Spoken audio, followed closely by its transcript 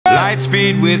light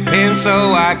speed with pen,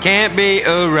 so I can't be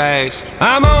erased.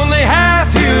 I'm only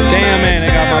half human,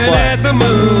 staring at the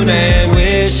moon and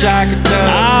wish I could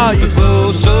touch the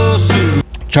glow so soon.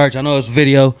 Church, I know it's a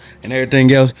video and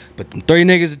everything else, but them 3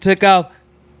 niggas that took off,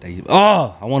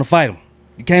 I want to fight them.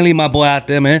 You can't leave my boy out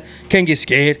there, man. Can't get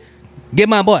scared. Get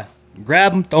my boy.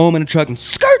 Grab him, throw him in the truck, and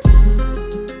skirt.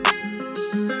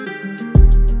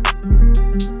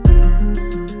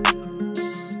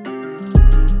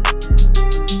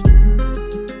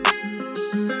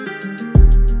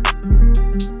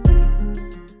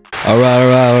 All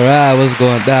right. What's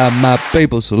going down, my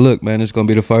people? So look, man, it's gonna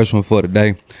be the first one for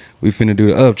today. We finna do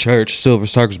the Upchurch Silver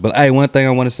Circles. But hey, one thing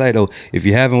I want to say though, if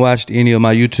you haven't watched any of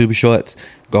my YouTube shorts,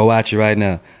 go watch it right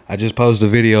now. I just posted a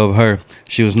video of her.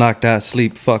 She was knocked out,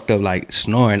 sleep, fucked up, like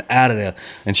snoring out of there,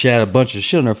 and she had a bunch of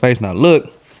shit on her face. Now look,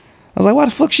 I was like, why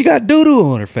the fuck she got doo-doo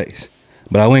on her face?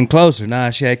 But I went closer.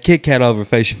 Nah, she had Kit Kat over her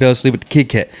face. She fell asleep with the Kit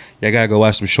Kat. Y'all gotta go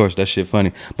watch some shorts. That shit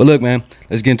funny. But look, man,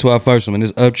 let's get into our first one.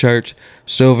 This Upchurch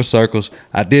Silver Circles.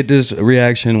 I did this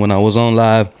reaction when I was on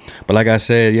live, but like I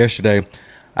said yesterday,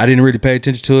 I didn't really pay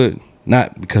attention to it.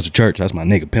 Not because of church. That's my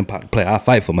nigga. Pimp Pop play. I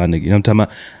fight for my nigga. You know what I'm talking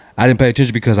about? I didn't pay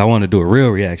attention because I wanted to do a real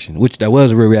reaction, which that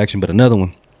was a real reaction, but another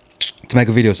one to make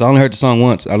a video. So I only heard the song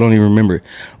once. I don't even remember it.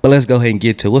 But let's go ahead and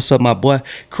get to it. What's up, my boy?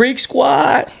 Creek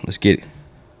Squad. Let's get it.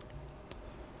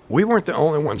 We weren't the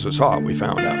only ones that saw it, we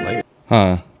found out later.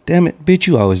 Huh. Damn it, bitch,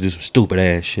 you always do some stupid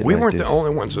ass shit. We like weren't this. the only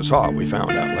ones that saw it, we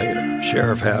found out later.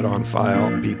 Sheriff had on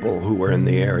file people who were in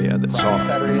the area that saw it.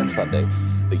 Saturday and Sunday,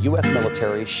 the U.S.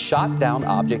 military shot down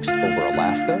objects over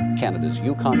Alaska, Canada's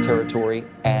Yukon Territory,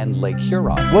 and Lake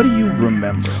Huron. What do you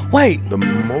remember? Wait. The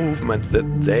movement that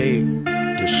they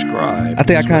described. I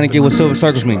think I kind of get what Silver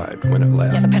Circles mean. When it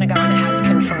left. Yeah, the Pentagon has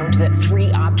confirmed that 3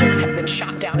 objects have been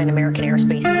shot down in American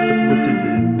airspace. What did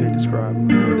they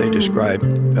describe? They described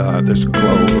this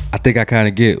globe. I think I kind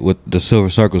of get what the Silver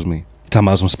Circles mean. Talking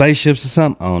about some spaceships or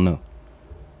something? I don't know.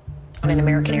 In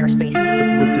American airspace.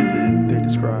 What did they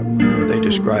describe? They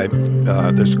described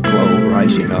this globe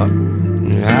rising up.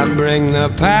 I bring the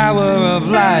power of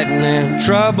lightning,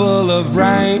 trouble of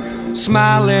rain,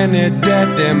 smiling at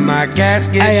death in my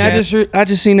casket. Hey, I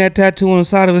just seen that tattoo on the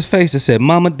side of his face that said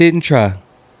 "Mama didn't try."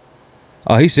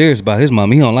 Oh, he's serious about his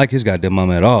mama. He don't like his goddamn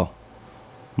mama at all.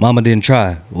 Mama didn't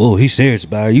try. Oh, he's serious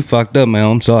about her. You fucked up, man.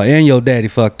 I'm sorry. And your daddy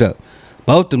fucked up.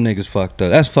 Both them niggas fucked up.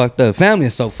 That's fucked up. Family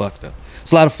is so fucked up.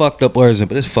 It's a lot of fucked up words in,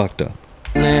 but it's fucked up.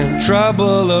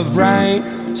 Trouble of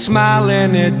rain,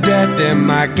 smiling at death in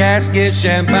my casket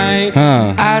champagne.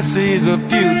 I see the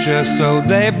future, so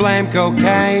they blame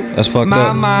cocaine. That's fucked my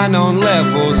up. Mind on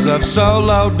levels of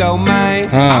solo domain.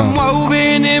 I'm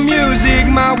woven in music,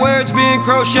 my words being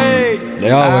crocheted.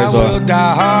 They always I will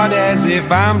die hard as if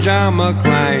I'm John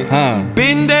McClane.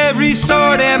 Bend every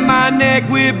sword at my neck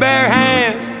with bare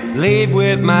hands. Leave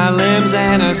with my limbs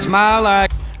and a smile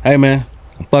like. Hey, man.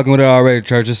 I'm fucking with it already,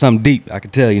 church. It's something deep, I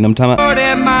can tell you. You know what I'm talking about?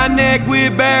 At my neck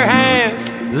with bare hands.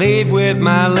 Leave with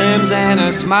my limbs and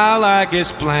a smile like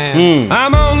it's planned.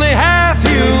 I'm only half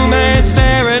human,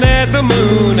 staring at the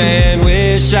moon and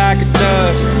wish I could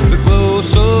touch the glow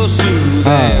so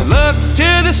soothing. Look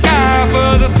to the sky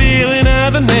for the feeling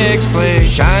of the next place.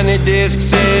 Shiny disc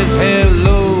says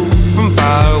hello from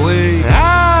far away.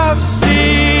 I've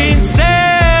seen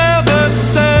silver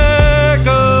circles.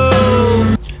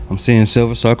 I'm seeing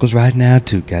silver circles right now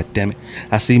too, goddammit.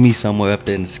 I see me somewhere up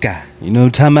there in the sky. You know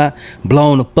what I'm talking about?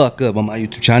 Blowing the fuck up on my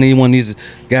YouTube channel. I need one of these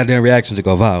goddamn reactions to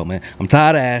go viral, man. I'm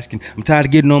tired of asking. I'm tired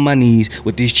of getting on my knees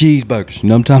with these cheeseburgers. You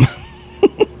know what I'm talking about?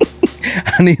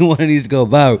 I need one of these to go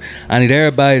viral. I need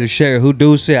everybody to share it. Who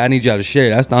do say I need y'all to share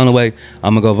it. That's the only way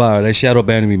I'm gonna go viral. They shadow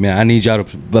banning me, man. I need y'all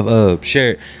to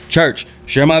share it. Church,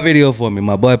 share my video for me,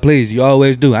 my boy, please. You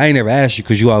always do. I ain't never asked you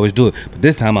because you always do it. But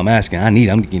this time I'm asking.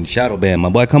 I'm getting shadow banned, my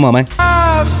boy. Come on, man.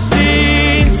 I've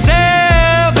seen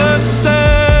silver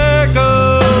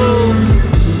circles.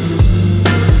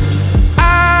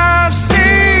 I've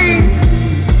seen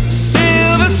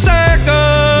silver circles.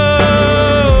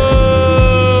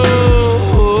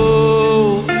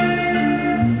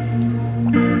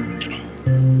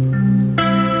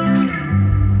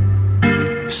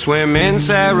 Swim in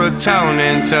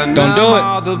serotonin to numb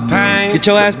all the pain. Get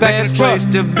your ass back in the truck. Best place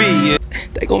to be.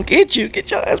 They gonna get you.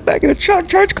 Get your ass back in the truck,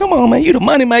 church. Come on, man. You the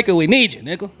money maker. We need you,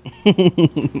 nigga.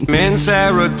 In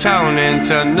serotonin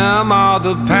to numb all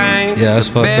the pain. Yeah, that's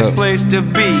fucked Best up. place to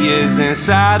be is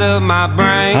inside of my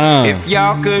brain. If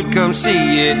y'all could come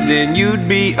see it, then you'd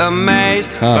be amazed.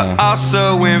 But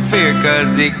also in fear,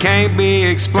 cause it can't be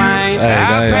explained.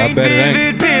 I paint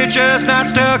vivid pictures, not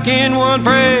stuck in one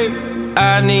frame.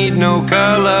 I need no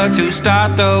color to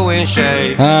start throwing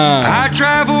shade. I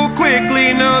travel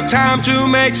quickly, no time to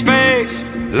make space.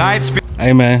 Light speed.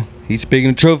 Hey man, he's speaking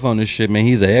the truth on this shit, man.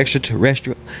 He's an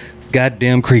extraterrestrial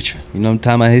goddamn creature. You know what I'm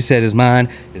talking about? He said his mind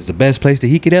is the best place that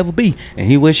he could ever be, and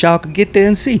he wish y'all could get there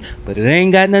and see. But it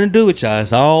ain't got nothing to do with y'all.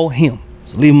 It's all him.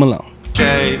 So leave him alone.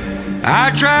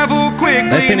 I travel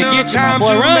quickly, no time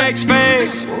to make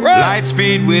space. Light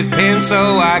speed with pen,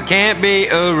 so I can't be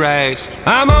erased.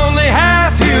 I'm only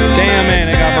half human,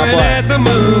 staring at the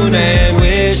moon and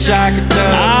wish I could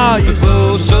touch the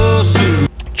glow so soon.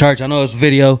 Church, I know it's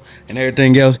video and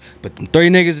everything else, but them 3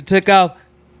 niggas that took off,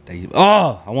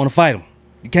 I want to fight them.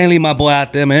 You can't leave my boy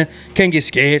out there, man. Can't get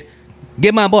scared.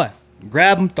 Get my boy.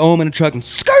 Grab him, throw him in the truck, and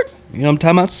skirt. You know what I'm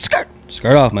talking about? Skirt.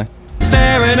 Skirt off, man.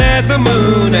 Staring at the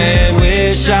moon and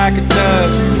wish I could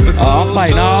touch the I'm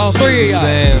fighting all 3 of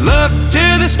y'all. Look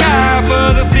to the sky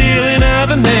for the feeling of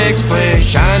the next place.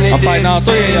 Shining I'm fighting all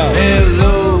 3 of y'all.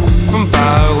 Hello from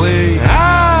far away.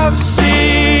 I've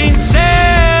seen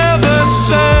silver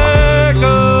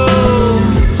circles.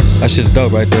 That shit's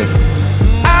dope right there.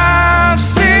 I've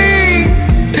seen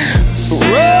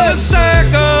silver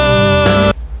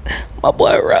circles. My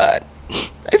boy Rod.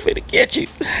 They finna get you.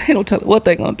 Ain't no telling what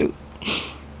they gonna do.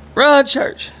 Run,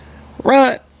 church.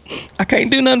 Run. I can't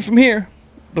do nothing from here.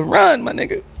 But run, my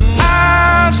nigga.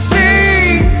 I've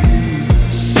seen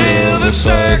silver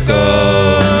circles.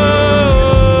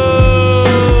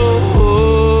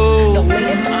 The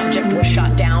latest object was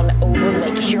shot down over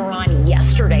Lake Huron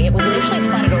yesterday. It was initially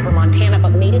spotted over Montana,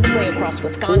 but made its way across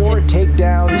Wisconsin. 4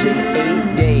 takedowns in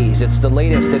 8 days. It's the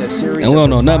latest in a series and we don't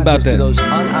know nothing about that. to those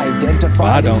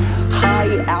unidentified well,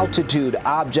 high-altitude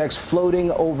objects floating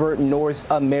over North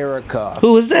America.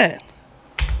 Who is that?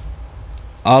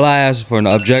 All I asked for an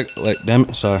All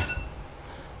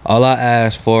I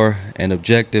asked for an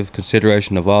objective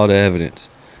consideration of all the evidence.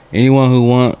 Anyone who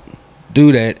won't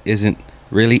do that isn't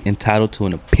really entitled to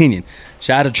an opinion.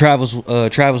 Shout out to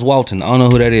Travis Walton. I don't know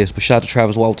who that is, but shout out to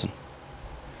Travis Walton.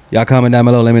 Y'all comment down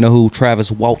below. Let me know who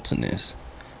Travis Walton is.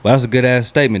 Well, that's a good ass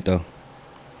statement though.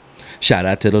 Shout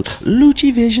out to the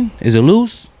Lucci Vision. Is it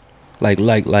loose? Like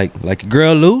a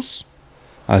girl loose?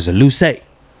 Or is it loose?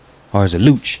 Or is it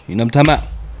looch? You know what I'm talking about?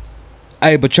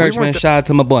 Hey, but church, man, shout out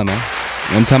to my boy, man. You know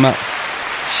what I'm talking about?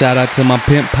 Shout out to my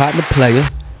pimp partner player.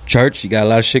 Church, you got a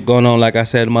lot of shit going on. Like I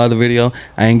said in my other video,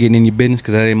 I ain't getting in your business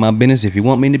because that ain't my business. If you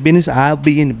want me in the business, I'll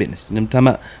be in the business. You know what I'm talking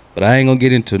about? But I ain't gonna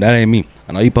get into it. That ain't me.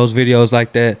 I know you post videos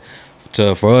like that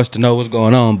for us to know what's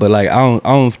going on, but like I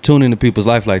don't tune into people's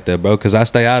life like that, bro, because I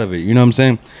stay out of it. You know what I'm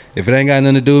saying? If it ain't got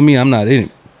nothing to do with me, I'm not in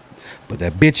it. But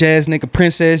that bitch ass nigga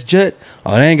Princess Jut, it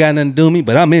ain't got nothing to do with me,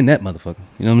 but I'm in that motherfucker.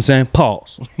 You know what I'm saying?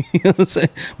 Pause. You know what I'm saying?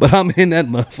 But I'm in that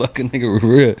motherfucking nigga for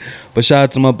real. But shout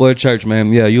out to my boy Church,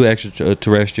 man. Yeah, you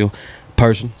extraterrestrial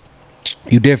person.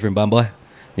 You different, my boy.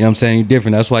 You know what I'm saying? You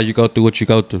different. That's why you go through what you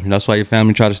go through. That's why your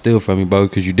family try to steal from you, bro,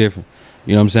 because you different.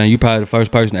 You know what I'm saying? You probably the first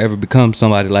person to ever become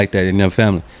somebody like that in your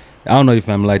family. I don't know your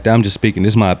family like that. I'm just speaking.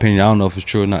 This is my opinion. I don't know if it's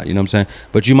true or not. You know what I'm saying?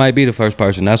 But you might be the first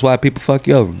person. That's why people fuck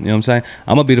you over. You know what I'm saying?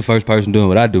 I'm going to be the first person doing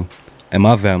what I do in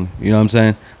my family. You know what I'm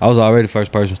saying? I was already the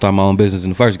first person to start my own business in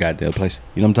the first goddamn place.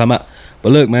 You know what I'm talking about?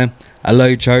 But look, man, I love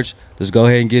you, church. Let's go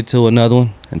ahead and get to another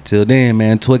one. Until then,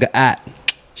 man, Twigga out.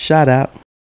 Shout out.